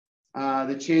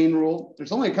the chain rule.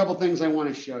 There's only a couple things I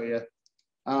want to show you.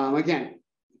 Again,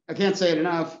 I can't say it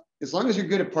enough. As long as you're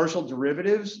good at partial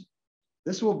derivatives,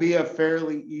 this will be a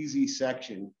fairly easy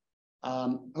section.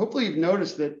 Hopefully you've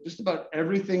noticed that just about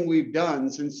everything we've done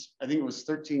since I think it was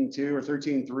 13.2 or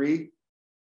 13.3,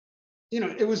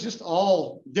 it was just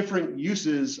all different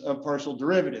uses of partial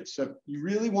derivatives. So you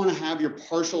really want to have your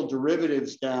partial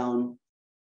derivatives down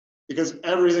because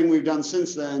everything we've done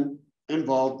since then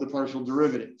involved the partial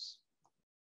derivatives.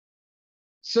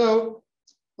 So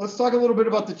let's talk a little bit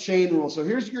about the chain rule. So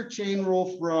here's your chain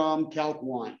rule from Calc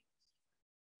 1.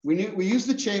 We use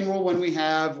the chain rule when we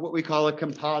have what we call a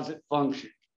composite function.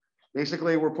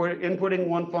 Basically, we're inputting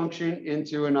one function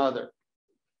into another.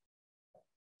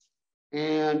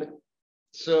 And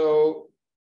so,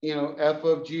 f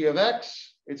of g of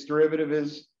x, its derivative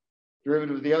is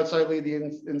derivative of the outside leave the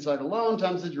inside alone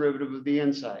times the derivative of the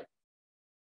inside.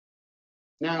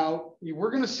 Now, we're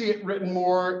going to see it written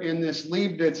more in this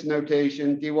Leibniz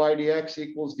notation, dy dx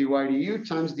equals dy du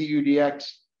times du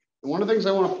dx. And one of the things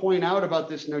I want to point out about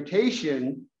this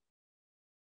notation,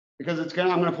 because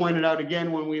I'm going to point it out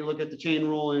again when we look at the chain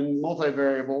rule in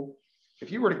multivariable.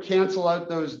 If you were to cancel out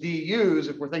those du's,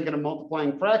 if we're thinking of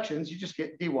multiplying fractions, you just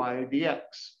get dy dx.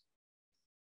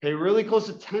 Pay really close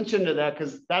attention to that,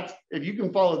 because if you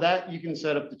can follow that, you can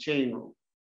set up the chain rule.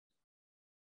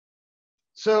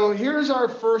 So here's our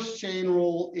first chain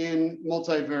rule in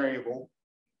multivariable.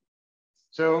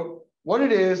 So what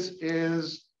it is,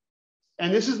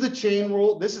 and this is the chain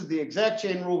rule. This is the exact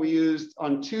chain rule we used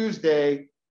on Tuesday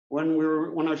when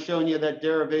I was showing you that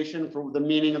derivation for the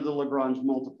meaning of the Lagrange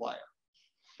multiplier,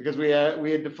 because we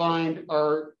had defined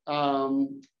our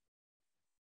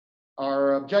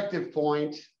objective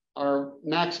point, our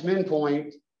max min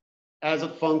point, as a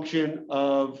function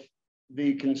of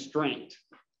the constraint.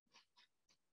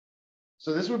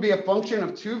 So this would be a function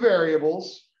of two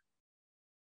variables,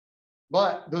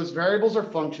 but those variables are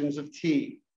functions of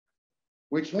t,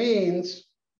 which means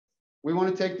we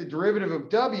want to take the derivative of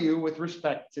w with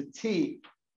respect to t.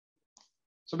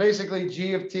 So basically,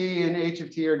 g of t and h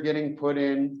of t are getting put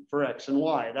in for x and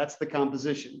y. That's the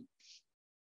composition.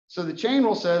 So the chain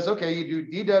rule says, okay, you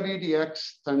do dw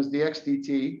dx times dx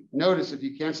dt. Notice if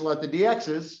you cancel out the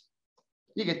dx's,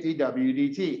 you get dw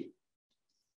dt.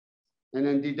 And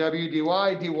then dw dy,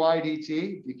 dy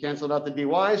dt. You canceled out the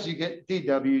dy's, you get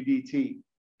dw dt.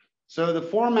 So the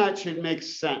format should make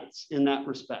sense in that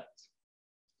respect.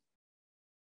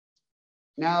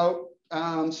 Now,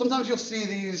 sometimes you'll see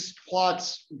these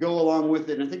plots go along with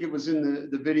it. I think it was in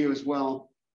the video as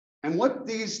well. And what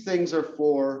these things are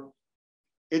for,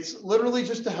 it's literally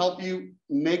just to help you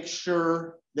make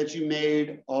sure that you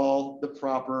made all the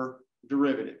proper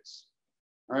derivatives.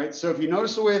 All right, so if you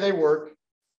notice the way they work,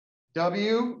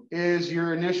 w is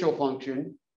your initial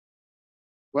function.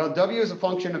 Well, w is a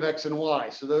function of x and y,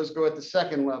 so those go at the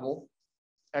second level.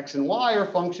 X and y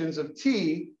are functions of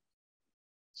t,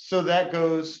 so that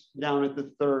goes down at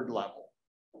the third level.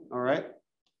 All right.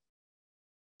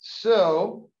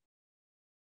 So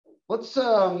we're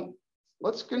gonna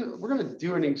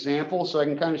do an example so I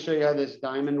can kind of show you how this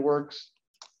diamond works,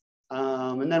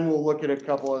 and then we'll look at a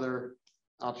couple other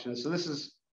options. So we're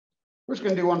just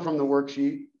gonna do one from the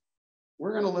worksheet.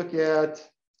 We're gonna look at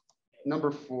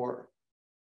number 4.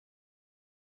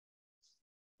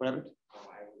 What happened? Oh,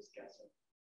 I was guessing.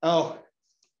 Oh,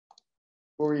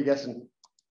 what were you guessing?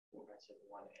 I said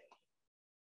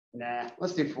 1A. Nah,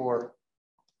 let's do 4.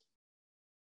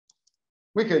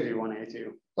 We could do 1A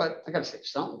too, but I gotta save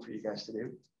something for you guys to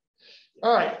do.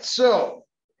 All right, so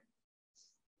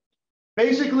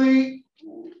basically,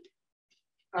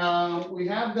 we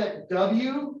have that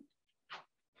W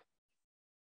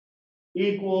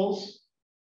equals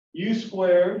U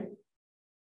squared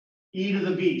e to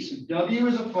the b. So W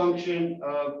is a function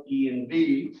of e and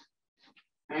b.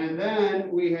 And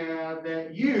then we have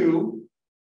that U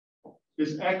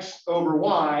is x over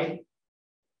y,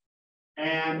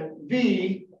 and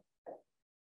v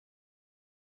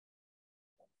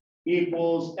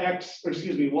equals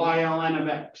y ln of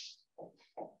x.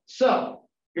 So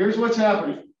here's what's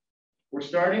happening. We're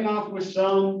starting off with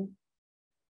some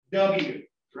W,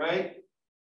 right?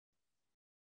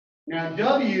 Now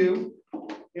W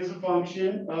is a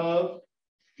function of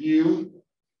u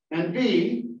and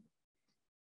v.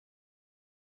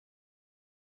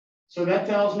 So that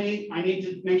tells me I need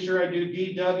to make sure I do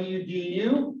dw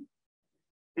du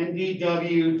and dw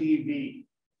dv,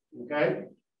 okay?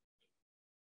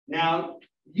 Now,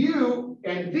 u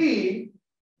and v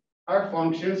are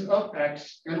functions of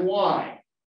x and y.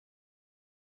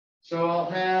 So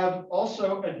I'll have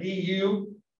also a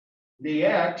du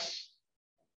dx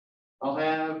I'll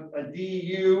have a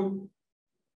du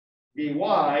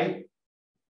dy.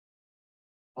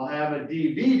 I'll have a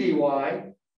dv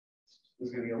dy. This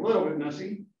is going to be a little bit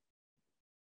messy.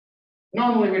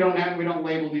 Normally we don't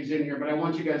label these in here, but I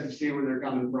want you guys to see where they're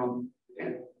coming from.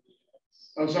 And,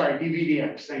 oh, sorry, dv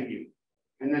dx. Thank you.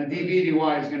 And then dv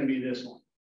dy is going to be this one.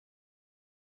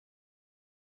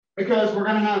 Because we're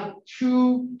going to have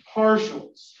two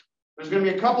partials. There's going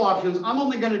to be a couple options. I'm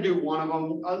only going to do one of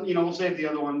them. You know, we'll save the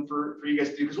other one for you guys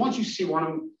to do. Because once you see one of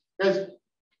them, guys,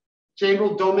 chain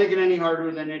rule, don't make it any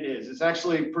harder than it is. It's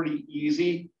actually pretty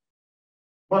easy.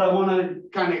 But I want to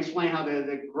kind of explain how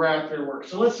the graph here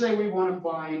works. So let's say we want to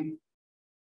find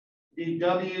the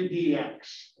w dx.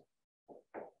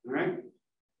 All right.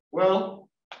 Well,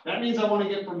 that means I want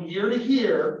to get from here to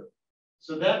here.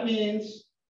 So that means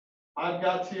I've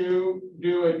got to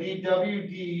do a dw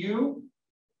du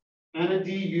and a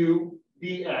du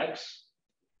dx.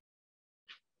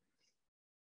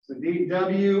 So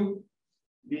dw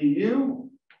du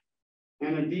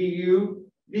and a du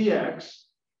dx.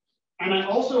 And I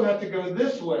also have to go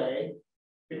this way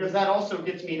because that also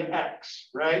gets me to x,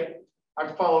 right?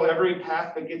 I follow every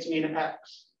path that gets me to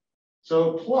x.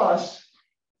 So plus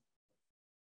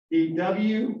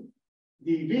dw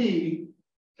dv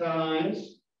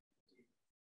times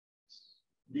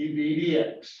dv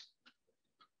dx.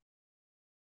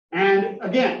 And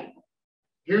again,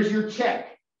 here's your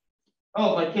check.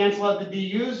 Oh, if I cancel out the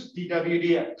du's, dw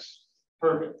dx.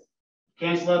 Perfect.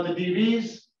 Cancel out the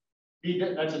dv's.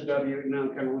 That's a W, now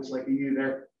it kind of looks like a U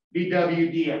there.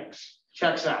 dw dx,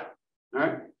 checks out, all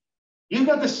right? You've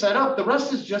got this set up, the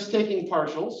rest is just taking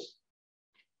partials.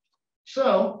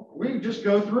 So we just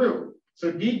go through.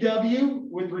 So dw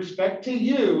with respect to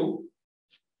u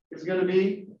is going to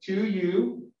be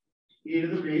 2u e to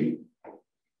the v.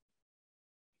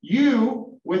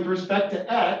 U with respect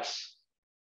to x,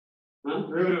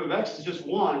 derivative of x is just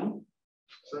 1.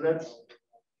 So that's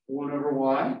 1 over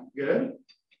y, good.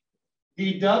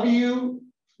 dw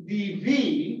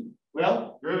dv,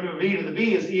 well, derivative of e to the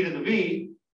v is e to the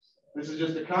v. This is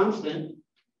just a constant.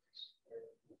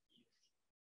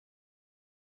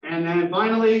 And then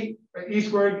finally, u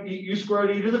squared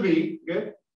e to the v,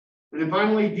 good. And then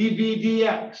finally, dv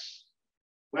dx.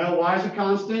 Well, y is a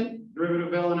constant.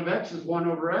 Derivative of ln of x is 1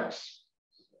 over x.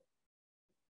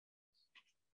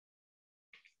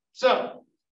 So,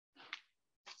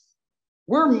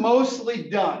 we're mostly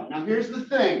done. Now, here's the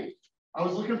thing. I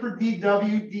was looking for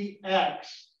dw dx.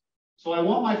 So I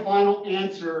want my final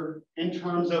answer in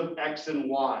terms of x and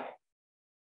y.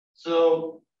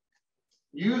 So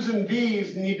u's and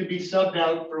v's need to be subbed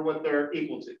out for what they're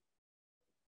equal to.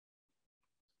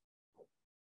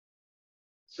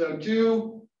 So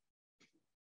 2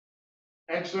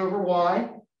 x over y,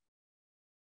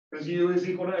 because u is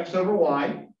equal to x over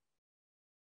y.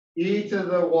 E to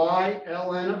the y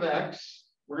ln of x.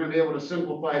 We're going to be able to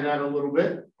simplify that a little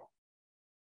bit.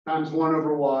 Times 1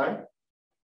 over y.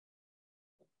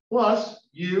 Plus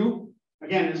u,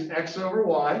 again, is x over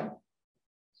y.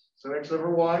 So x over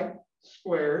y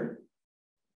squared.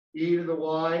 E to the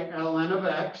y ln of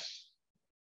x.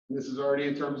 This is already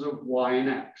in terms of y and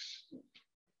x.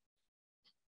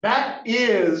 That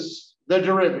is the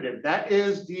derivative. That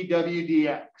is dw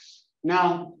dx.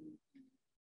 Now,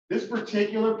 this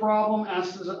particular problem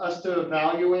asks us to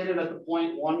evaluate it at the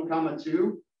point 1,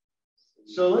 2.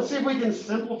 So let's see if we can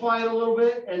simplify it a little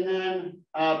bit and then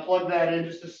plug that in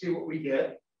just to see what we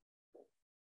get.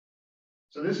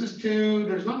 So this is 2.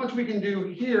 There's not much we can do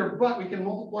here, but we can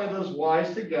multiply those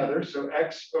y's together. So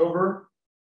x over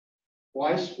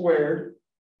y squared,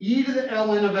 e to the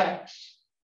ln of x.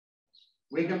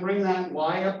 We can bring that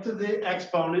y up to the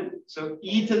exponent. So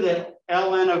e to the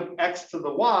ln of x to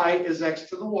the y is x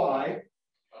to the y.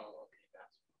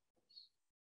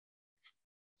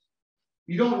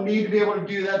 You don't need to be able to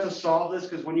do that to solve this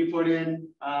because when you put in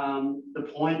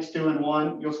the points 2 and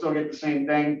 1, you'll still get the same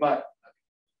thing, but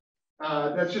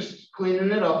that's just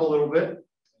cleaning it up a little bit.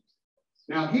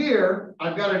 Now here,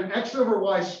 I've got an x over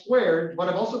y squared, but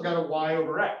I've also got a y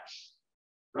over x,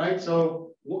 right?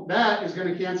 So that is going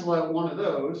to cancel out one of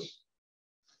those.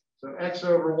 So x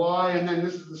over y, and then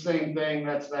this is the same thing,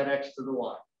 that's that x to the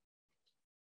y.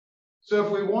 So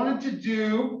if we wanted to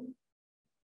do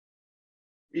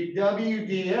the w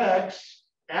dx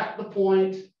at the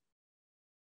point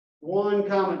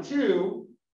 1, 2,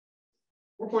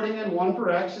 we're putting in 1 for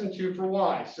x and 2 for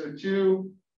y. So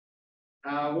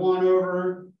 1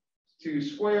 over 2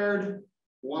 squared,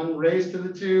 1 raised to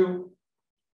the 2,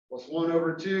 plus 1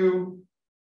 over 2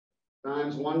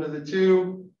 times 1 to the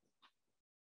 2.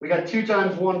 We got 2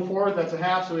 times 1/4, that's a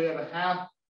half, so we have a half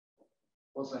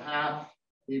plus a half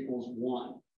equals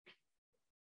 1.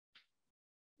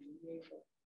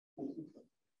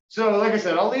 So like I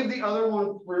said, I'll leave the other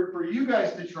one for you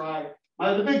guys to try.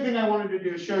 The big thing I wanted to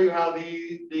do is show you how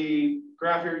the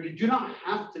graph here, you do not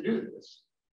have to do this,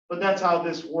 but that's how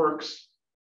this works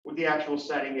with the actual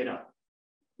setting it up.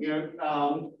 You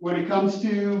know, when it comes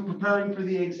to preparing for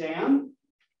the exam,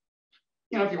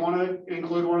 you know, if you want to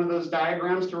include one of those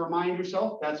diagrams to remind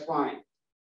yourself, that's fine.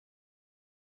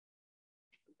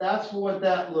 That's what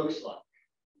that looks like.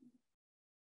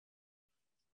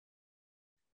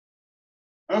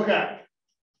 Okay.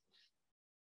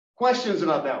 Questions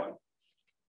about that one?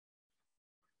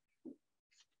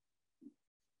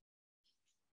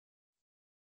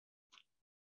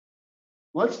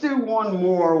 Let's do one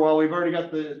more while we've already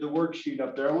got the worksheet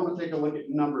up there. I want to take a look at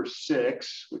number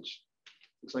 6, which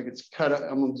looks like it's cut up.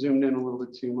 I'm zoomed in a little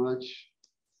bit too much.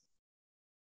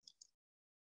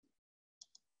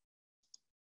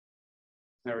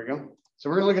 There we go. So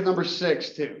we're going to look at number 6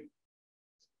 too.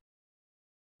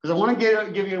 Because I want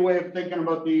to give you a way of thinking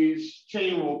about these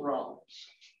chain rule problems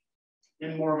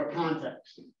in more of a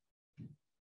context.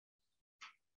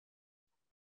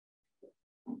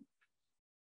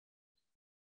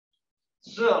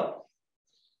 So,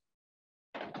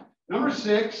 number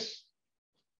 6,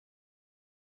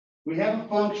 we have a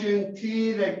function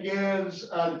t that gives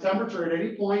the temperature at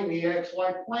any point in the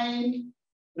xy plane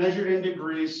measured in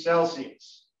degrees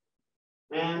Celsius.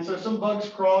 And so some bugs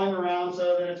crawling around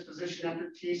so that its position after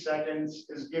t seconds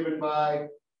is given by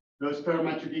those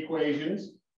parametric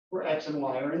equations where x and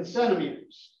y are in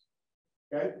centimeters.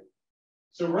 Okay.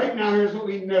 So right now, here's what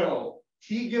we know.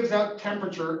 T gives out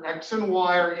temperature, x and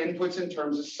y are inputs in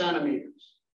terms of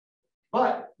centimeters.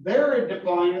 But they're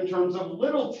defined in terms of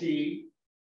little t,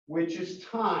 which is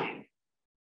time.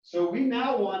 So we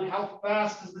now want how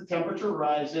fast is the temperature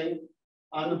rising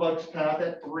on the bug's path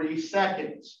at 3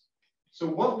 seconds. So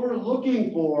what we're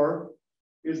looking for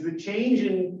is the change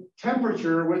in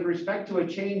temperature with respect to a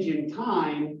change in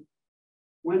time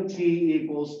when t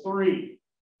equals 3.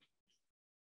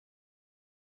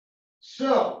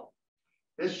 So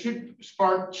this should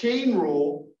spark chain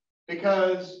rule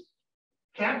because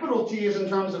capital T is in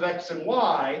terms of x and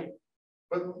y,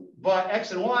 but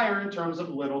x and y are in terms of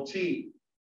little t.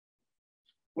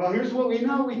 Well, here's what we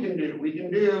know we can do. We can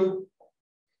do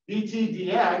dt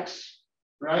dx,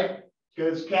 right?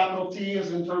 Because capital T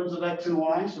is in terms of x and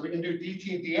y, so we can do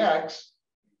dt dx,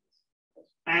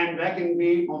 and that can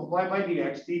be multiplied by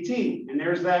dx dt. And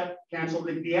there's that, cancel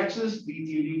the dx's,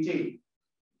 dt dt.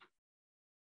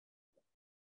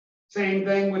 Same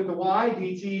thing with the y,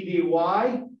 dt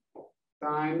dy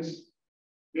times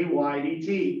dy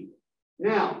dt.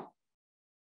 Now,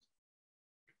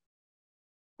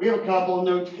 we have a couple of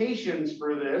notations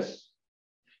for this.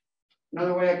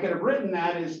 Another way I could have written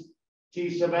that is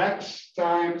t sub x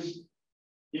times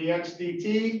dx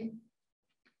dt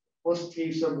plus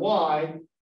t sub y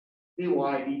dy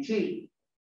dt.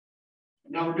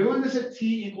 Now we're doing this at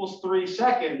t equals 3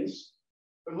 seconds,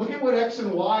 but look at what x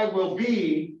and y will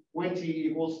be when t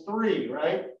equals 3,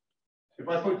 right? If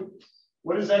I put,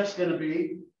 what is x going to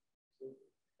be?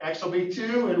 X will be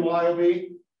 2 and y will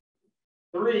be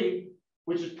 3,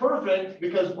 which is perfect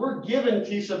because we're given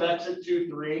t sub x at 2,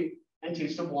 3 and t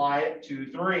sub y at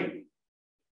 2, 3.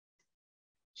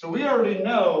 So we already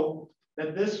know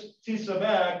that this t sub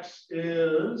x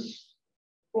is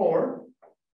 4,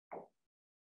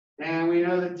 and we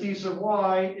know that t sub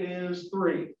y is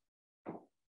 3.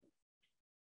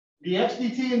 dx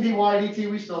dt and dy dt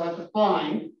we still have to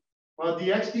find. Well,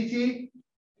 dx dt,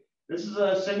 this is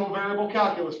a single variable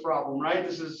calculus problem, right?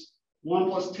 This is 1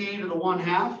 plus t to the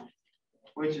 1/2,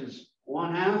 which is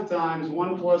 1/2 times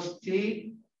 1 plus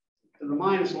t to the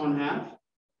minus 1/2.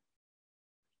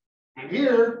 And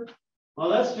here, well,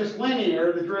 that's just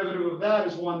linear. The derivative of that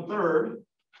is 1/3.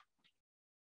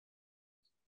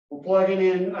 We're plugging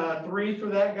in 3 for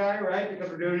that guy, right? Because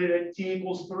we're doing it at t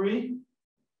equals 3.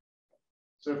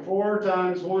 So 4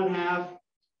 times 1/2,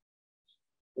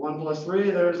 1 plus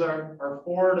 3, there's our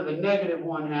 4 to the negative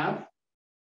 1/2.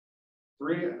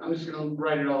 3, I'm just going to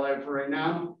write it all out for right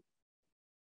now.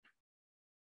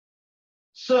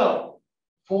 So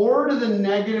 4 to the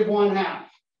negative 1/2.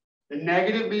 The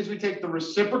negative means we take the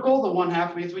reciprocal, the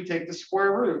 1/2 means we take the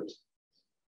square root.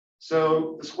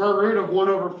 So the square root of 1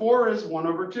 over 4 is 1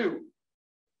 over 2.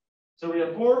 So we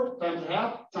have 4 times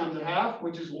 1/2,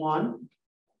 which is 1.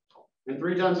 And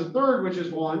 3 times 1/3, which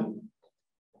is 1.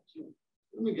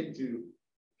 Let me get to.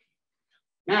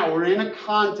 Now we're in a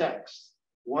context.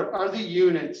 What are the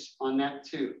units on that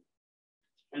 2?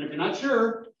 And if you're not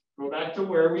sure, go back to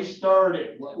where we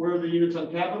started. What were the units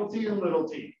on capital T and little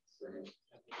t?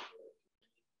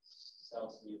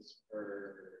 Celsius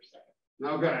per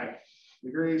second. Okay,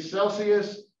 degrees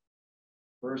Celsius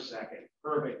per second.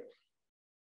 Perfect.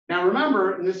 Now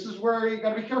remember, and this is where you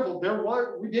got to be careful.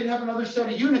 We did have another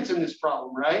set of units in this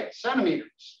problem, right?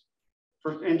 Centimeters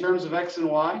in terms of X and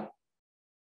Y.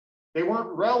 They weren't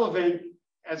relevant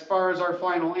as far as our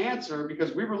final answer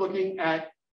because we were looking at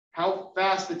how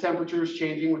fast the temperature is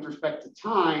changing with respect to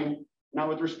time, not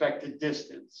with respect to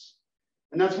distance.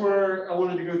 And that's where I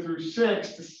wanted to go through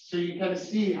 6 so you kind of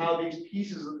see how these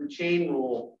pieces of the chain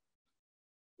rule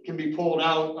can be pulled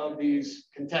out of these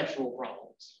contextual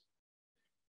problems.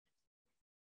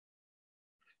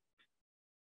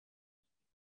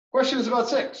 Questions about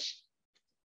 6?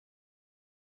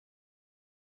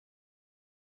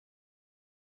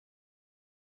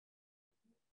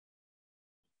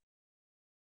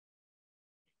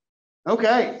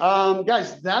 Okay,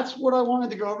 guys, that's what I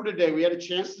wanted to go over today. We had a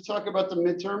chance to talk about the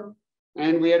midterm,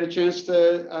 and we had a chance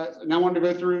to, and I wanted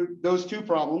to go through those 2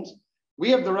 problems. We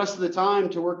have the rest of the time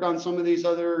to work on some of these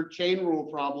other chain rule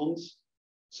problems.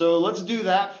 So let's do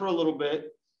that for a little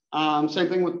bit. Same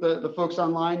thing with the folks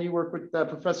online. You work with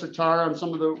Professor Tar on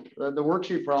some of the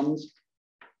worksheet problems.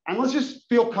 And let's just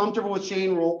feel comfortable with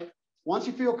chain rule. Once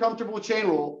you feel comfortable with chain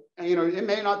rule, and it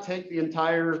may not take the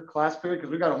entire class period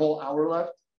because we've got a whole hour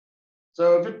left.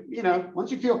 So if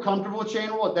once you feel comfortable with chain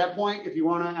rule at that point, if you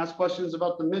want to ask questions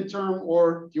about the midterm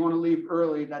or if you want to leave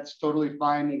early, that's totally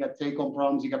fine. You got take-home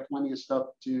problems, you got plenty of stuff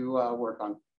to work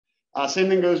on. Same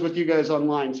thing goes with you guys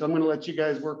online. So I'm going to let you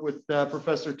guys work with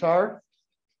Professor Tar.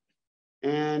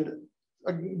 And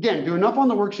again, do enough on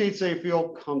the worksheet so you feel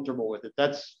comfortable with it.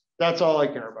 That's all I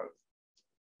care about.